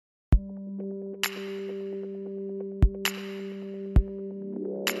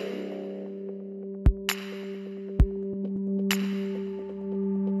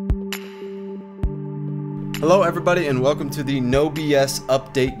Hello everybody and welcome to the No BS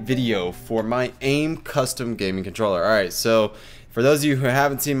update video for my AIM custom gaming controller. Alright, so for those of you who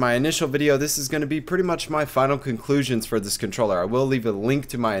haven't seen my initial video, this is going to be pretty much my final conclusions for this controller. I will leave a link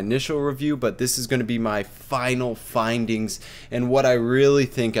to my initial review, but this is going to be my final findings and what I really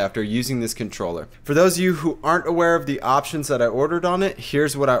think after using this controller. For those of you who aren't aware of the options that I ordered on it,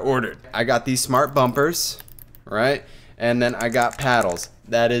 here's what I ordered. I got these smart bumpers, right? And then I got paddles.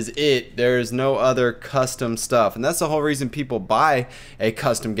 That is it. There is no other custom stuff. And that's the whole reason people buy a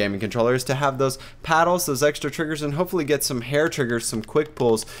custom gaming controller, is to have those paddles, those extra triggers, and hopefully get some hair triggers, some quick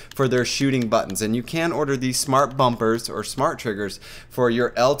pulls for their shooting buttons. And you can order these smart bumpers or smart triggers for your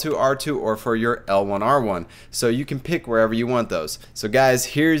L2, R2, or for your L1, R1. So you can pick wherever you want those. So guys,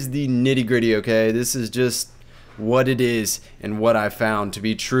 here's the nitty gritty, okay? This is just what it is and what I found to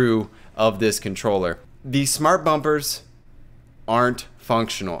be true of this controller. These smart bumpers aren't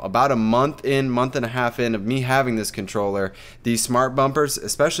functional. About a month and a half in of me having this controller, these smart bumpers,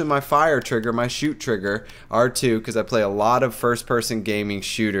 especially my fire trigger, my shoot trigger, R2, because I play a lot of first-person gaming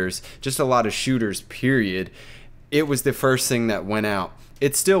shooters, just a lot of shooters, period, it was the first thing that went out.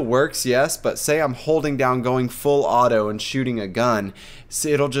 It still works, yes, but say I'm holding down going full auto and shooting a gun,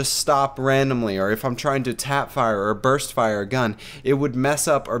 it'll just stop randomly. Or if I'm trying to tap fire or burst fire a gun, it would mess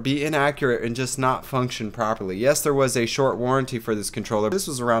up or be inaccurate and just not function properly. Yes, there was a short warranty for this controller. This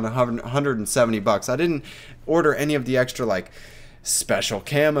was around 170 bucks. I didn't order any of the extra like special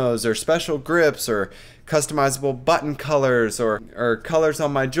camos or special grips or customizable button colors or colors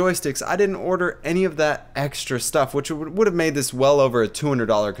on my joysticks. I didn't order any of that extra stuff, which would have made this well over a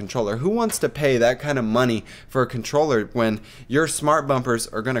 $200 controller. Who wants to pay that kind of money for a controller when your smart bumpers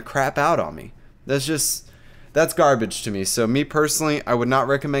are gonna crap out on me? That's garbage to me. So me personally, I would not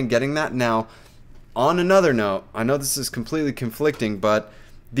recommend getting that. Now, on another note, I know this is completely conflicting, but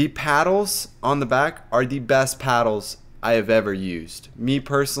the paddles on the back are the best paddles I have ever used. Me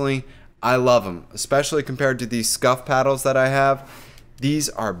personally, I love them, especially compared to these scuff paddles that I have. These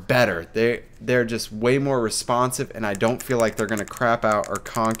are better. They're just way more responsive, and I don't feel like they're gonna crap out or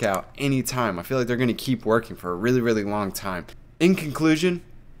conk out anytime. I feel like they're gonna keep working for a really, really long time. In conclusion,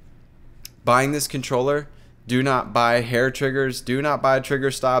 buying this controller, do not buy hair triggers, do not buy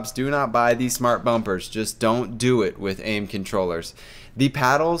trigger stops, do not buy these smart bumpers. Just don't do it with AIM controllers. The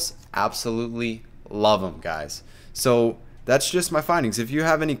paddles, absolutely love them, guys. So that's just my findings. If you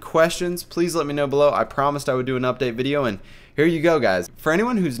have any questions, please let me know below. I promised I would do an update video, and here you go, guys. For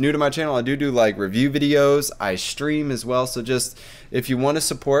anyone who's new to my channel, I do like review videos. I stream as well, so just if you want to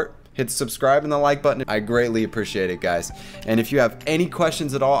support, hit the subscribe and the like button. I greatly appreciate it, guys. And if you have any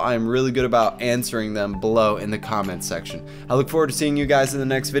questions at all, I am really good about answering them below in the comments section. I look forward to seeing you guys in the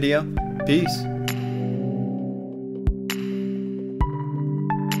next video. Peace.